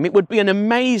Christmas time, it would be an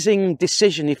amazing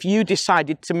decision if you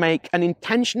decided to make an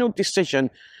intentional decision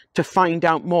to find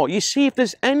out more. You see, if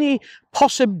there's any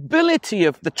possibility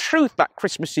of the truth that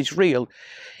Christmas is real,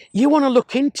 you want to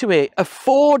look into it.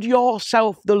 Afford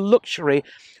yourself the luxury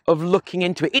of looking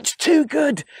into it. It's too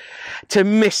good to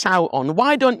miss out on.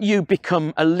 Why don't you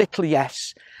become a little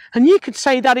yes? And you could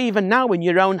say that even now in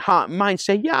your own heart and mind.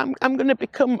 Say, yeah, I'm going to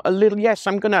become a little yes.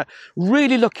 I'm going to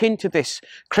really look into this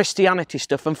Christianity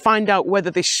stuff and find out whether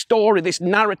this story, this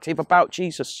narrative about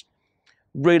Jesus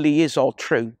really is all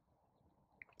true.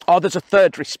 Or there's a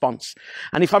third response.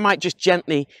 And if I might just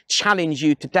gently challenge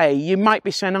you today, you might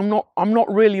be saying, I'm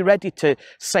not really ready to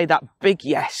say that big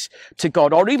yes to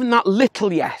God, or even that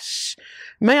little yes.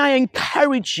 May I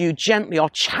encourage you gently,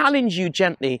 or challenge you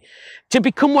gently, to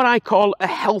become what I call a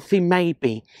healthy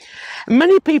maybe.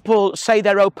 Many people say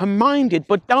they're open-minded,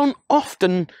 but don't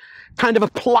often kind of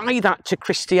apply that to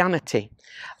Christianity.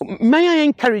 May I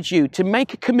encourage you to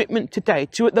make a commitment today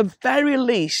to, at the very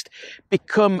least,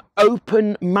 become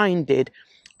open-minded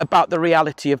about the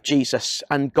reality of Jesus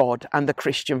and God and the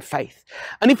Christian faith.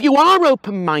 And if you are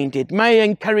open-minded, may I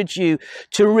encourage you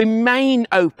to remain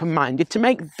open-minded, to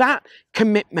make that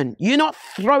commitment. You're not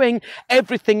throwing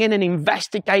everything in and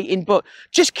investigating, but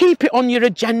just keep it on your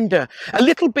agenda a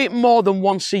little bit more than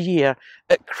once a year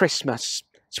at Christmas.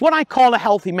 It's what I call a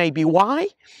healthy maybe. Why?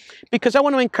 Because I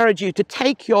want to encourage you to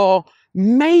take your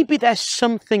maybe there's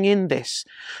something in this,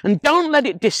 and don't let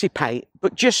it dissipate,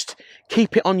 but just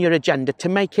keep it on your agenda to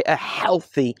make it a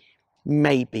healthy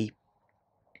maybe.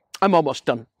 I'm almost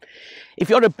done. If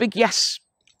you're a big yes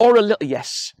or a little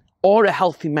yes or a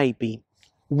healthy maybe,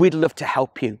 we'd love to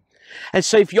help you. And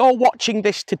so if you're watching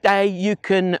this today, you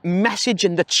can message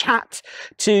in the chat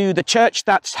to the church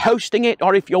that's hosting it,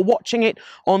 or if you're watching it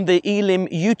on the Elim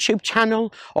YouTube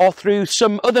channel or through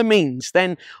some other means,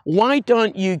 then why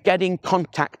don't you get in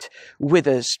contact with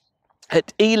us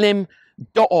at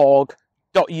elim.org.uk.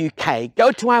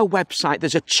 Go to our website.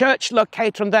 There's a church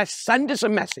locator on there. Send us a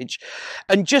message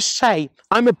and just say,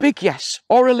 I'm a big yes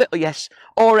or a little yes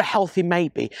or a healthy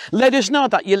maybe. Let us know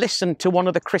that you listened to one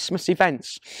of the Christmas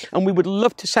events, and we would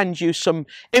love to send you some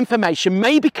information,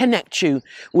 maybe connect you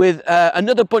with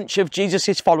another bunch of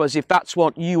Jesus's followers if that's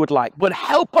what you would like. But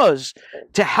help us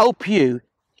to help you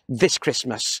this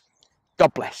Christmas.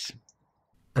 God bless.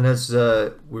 And as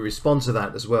we respond to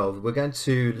that as well, we're going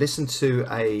to listen to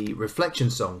a reflection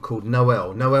song called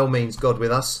Noel. Noel means God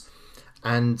with us.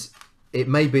 And it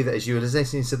may be that as you were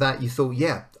listening to that, you thought,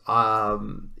 yeah,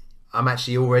 I'm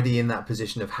actually already in that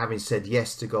position of having said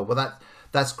yes to God. Well,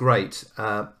 that's great.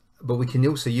 But we can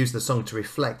also use the song to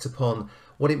reflect upon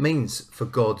what it means for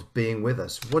God being with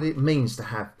us, what it means to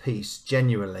have peace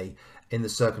genuinely in the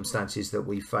circumstances that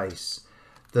we face.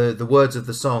 The words of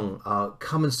the song are,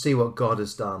 come and see what God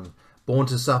has done. Born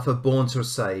to suffer, born to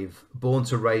save, born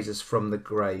to raise us from the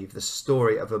grave. The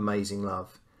story of amazing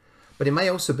love. But it may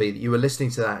also be that you were listening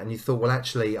to that and you thought, well,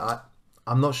 actually,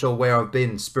 I'm not sure where I've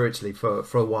been spiritually for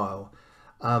a while.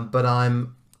 But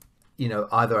I'm,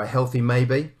 either a healthy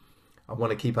maybe. I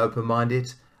want to keep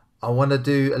open-minded. I want to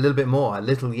do a little bit more, a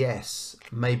little yes.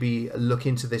 Maybe look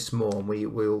into this more. And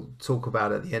we'll talk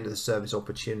about at the end of the service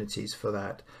opportunities for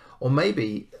that. Or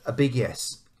maybe a big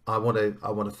yes. I want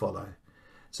to follow.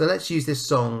 So let's use this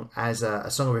song as a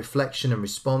song of reflection and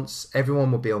response.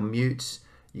 Everyone will be on mute.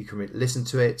 You can listen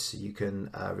to it. You can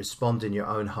respond in your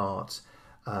own heart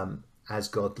as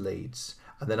God leads.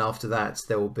 And then after that,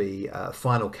 there will be a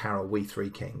final carol, We Three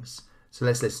Kings. So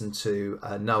let's listen to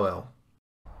Noel.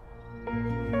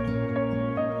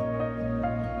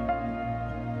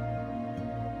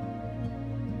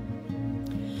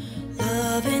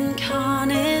 Love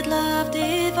incarnate, love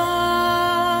divine,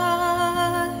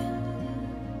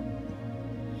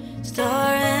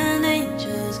 star and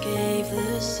angels gave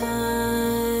the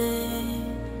sign.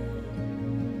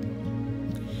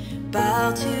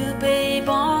 Bow to babe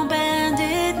on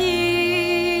bended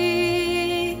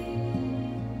knee,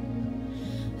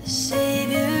 the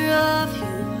Savior of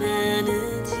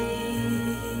humanity.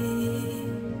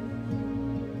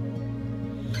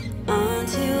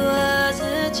 Unto us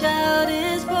a child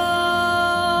is born,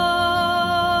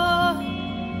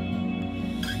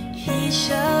 he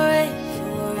shall reign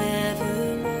forevermore.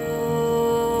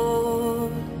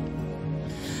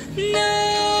 Noel,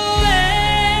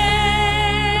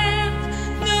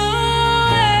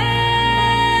 Noel,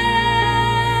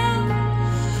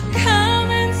 come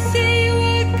and see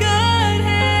what God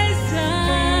has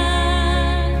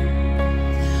done.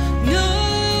 Noel,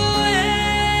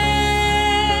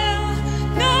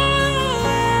 Noel,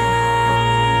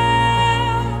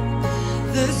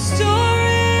 the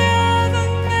story of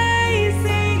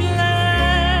amazing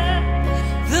love,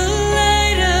 the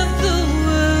light of the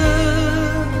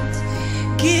world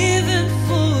given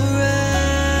for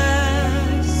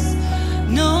us.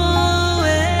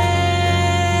 Noel,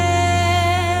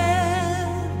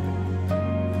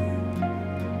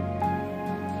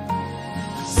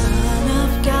 Son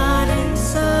of God and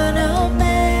Son of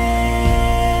Man,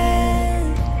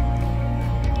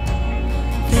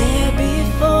 there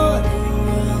before the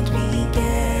world began.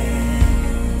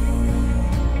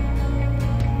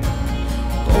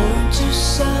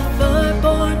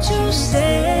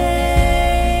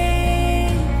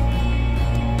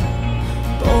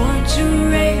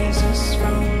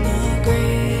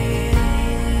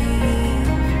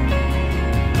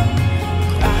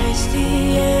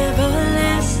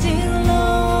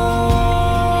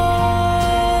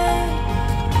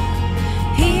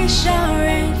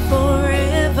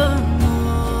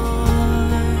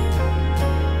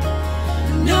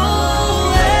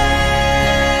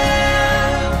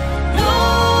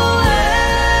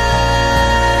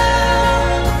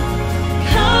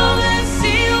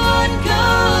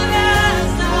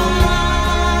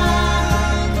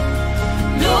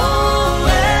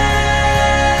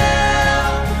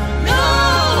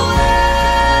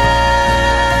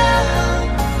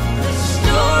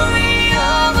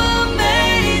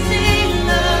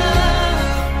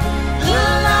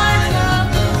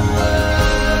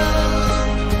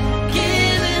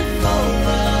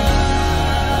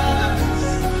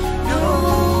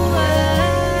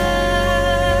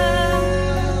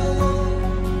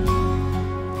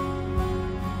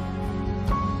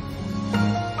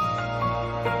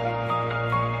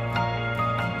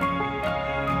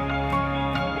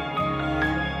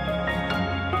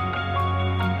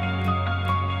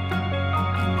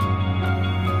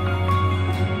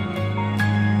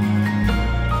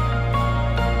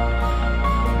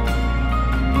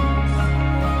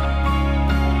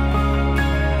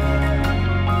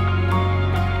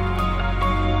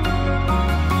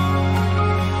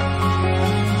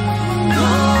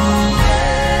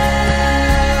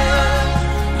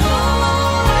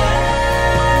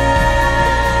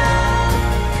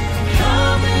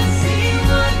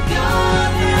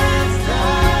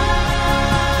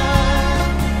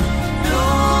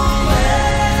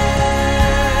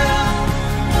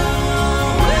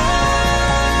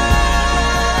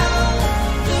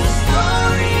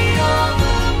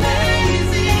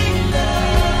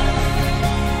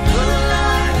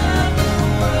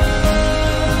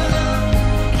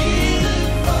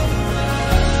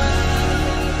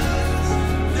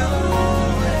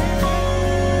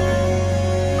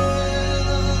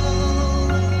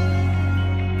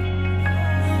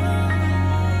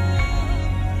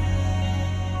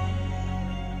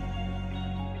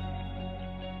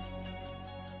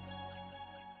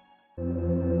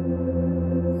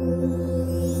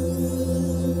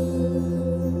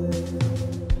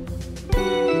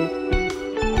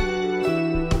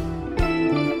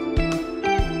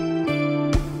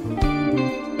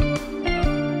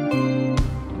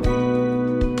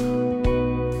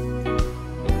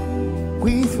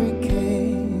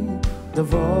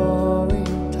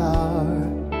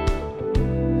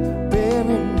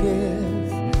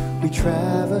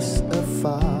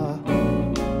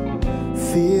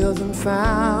 fields and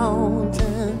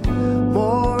fountains,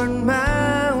 mooring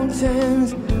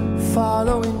mountains,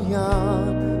 following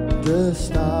yonder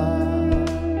star.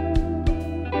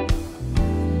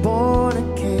 Born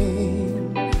a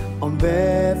king on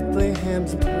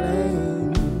Bethlehem's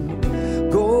plain,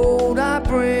 gold I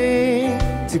bring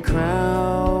to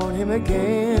crown him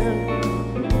again.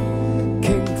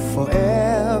 King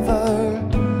forever,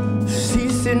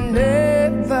 ceasing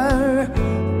never,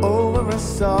 over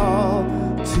us all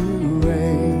to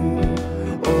reign.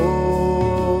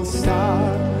 Oh,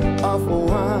 star of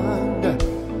wonder,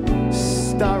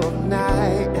 star of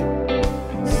night,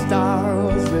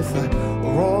 stars with a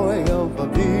royal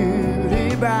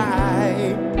beauty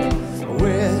bright,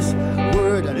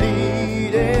 westward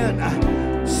leading,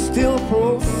 still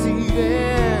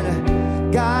proceeding,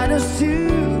 guide us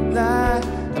to thy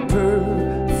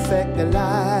perfect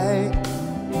light.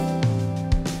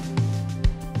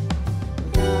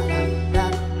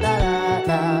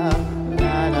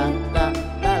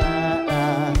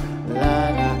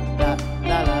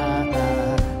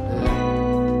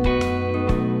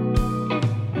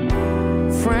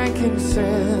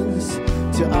 Frankincense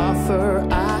to offer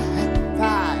I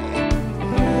buy,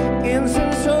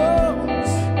 incense souls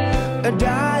a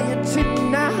deity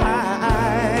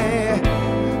nigh,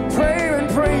 prayer and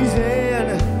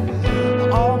praising,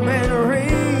 all men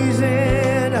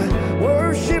raising,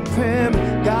 worship him,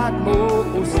 God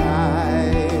most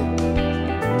high.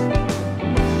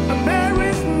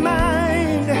 Mary's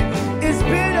mind is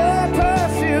bitter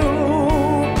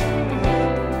perfume,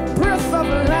 breath of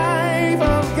life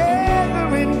of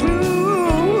gathering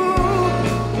gloom,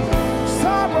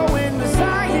 sorrow in the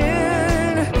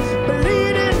Zion,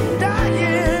 bleeding,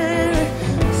 dying,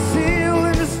 sealed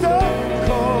in the stone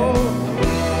cold.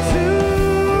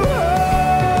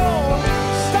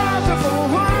 Stars of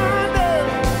wonder,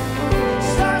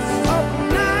 stars of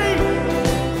night,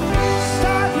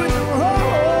 stars with the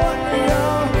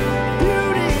royal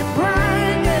beauty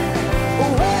bright,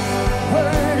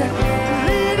 westward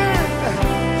leading,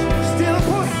 still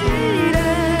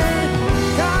proceeding,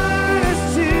 guide us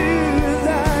to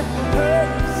that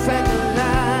perfect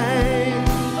light.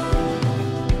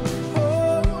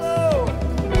 Oh,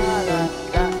 la la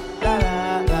la la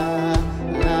la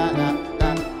la la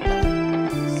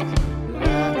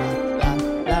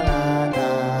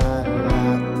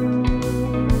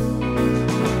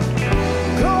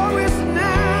glorious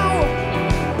now,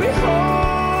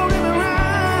 behold him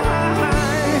arise,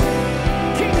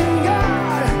 King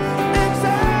God and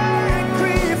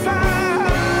sacrifice.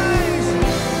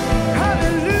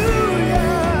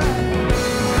 Hallelujah,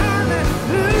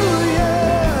 hallelujah,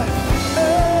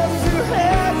 earth to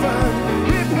heaven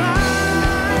reply.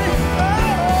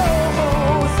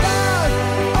 Oh, stars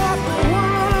of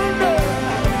wonder,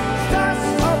 stars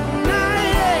of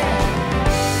night,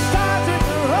 stars with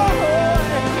the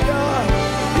royal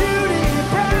beauty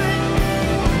bright,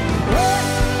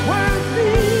 westward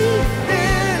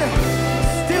leading,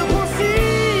 still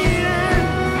proceeding,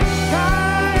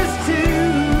 guide us to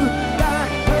thy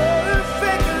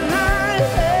perfect light.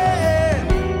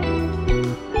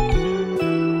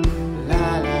 La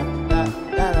la la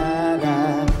la la la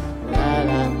la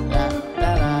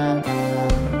la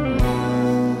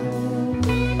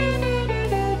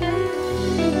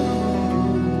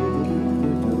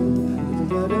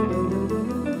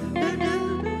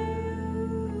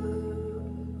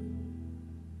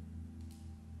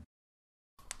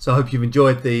So I hope you've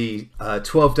enjoyed the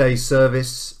 12-day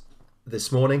service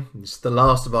this morning. It's the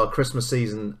last of our Christmas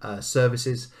season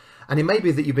services. And it may be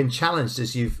that you've been challenged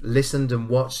as you've listened and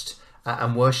watched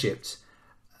and worshipped.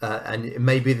 And it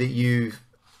may be that you've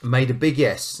made a big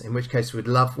yes, in which case we'd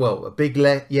love, well, a big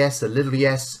yes, a little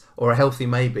yes, or a healthy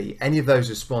maybe. Any of those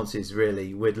responses,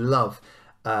 really, we'd love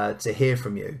to hear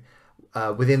from you.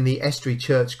 Within the Estuary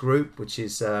Church Group, which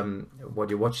is what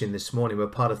you're watching this morning, we're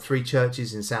part of 3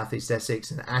 churches in South East Essex,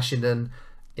 in Ashenden,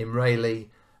 in Rayleigh,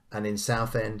 and in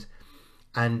Southend.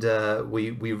 And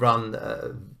we run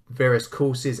various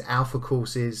courses, alpha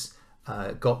courses,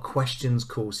 got questions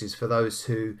courses for those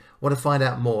who want to find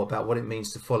out more about what it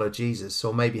means to follow Jesus,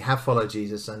 or maybe have followed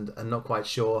Jesus and are not quite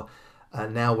sure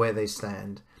now where they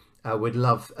stand. We'd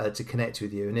love to connect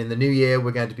with you. And in the new year, we're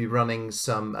going to be running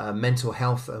some mental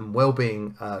health and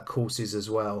well-being courses as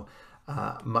well,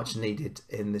 much needed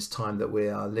in this time that we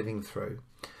are living through.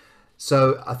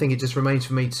 So I think it just remains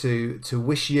for me to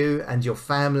wish you and your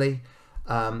family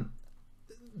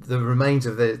the remains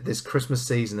of this Christmas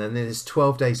season and this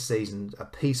 12-day season a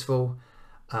peaceful,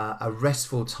 a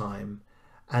restful time,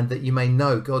 and that you may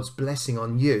know God's blessing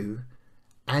on you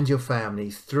and your family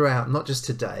throughout, not just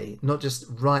today, not just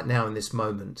right now in this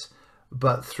moment,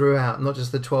 but throughout, not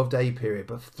just the 12-day period,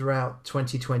 but throughout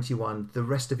 2021, the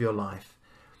rest of your life,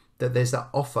 that there's that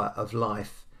offer of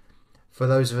life for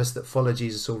those of us that follow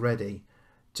Jesus already,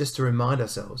 just to remind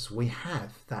ourselves we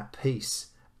have that peace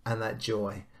and that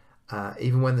joy,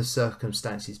 even when the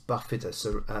circumstances buffet us,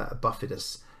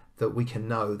 that we can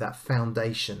know that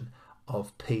foundation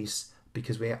of peace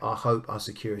because our hope, our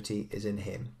security is in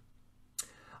him.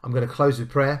 I'm going to close with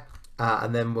prayer,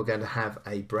 and then we're going to have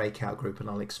a breakout group, and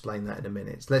I'll explain that in a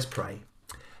minute. Let's pray.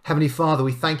 Heavenly Father,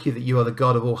 we thank you that you are the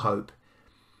God of all hope.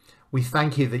 We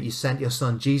thank you that you sent your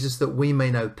Son Jesus that we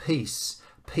may know peace,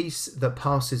 peace that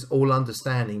passes all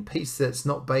understanding, peace that's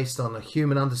not based on a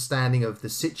human understanding of the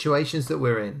situations that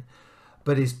we're in,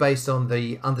 but is based on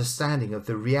the understanding of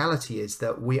the reality is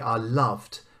that we are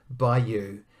loved by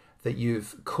you, that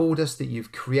you've called us, that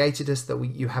you've created us, that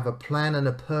you have a plan and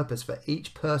a purpose for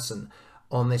each person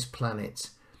on this planet,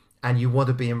 and you want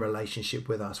to be in relationship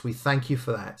with us. We thank you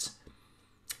for that.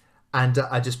 And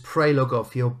I just pray, Lord God,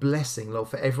 for your blessing, Lord,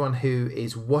 for everyone who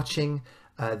is watching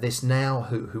this now,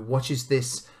 who watches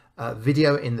this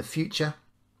video in the future.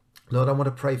 Lord, I want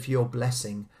to pray for your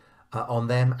blessing on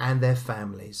them and their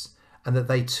families, and that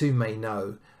they too may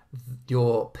know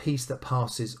your peace that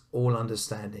passes all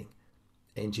understanding.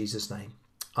 In Jesus' name,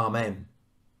 amen.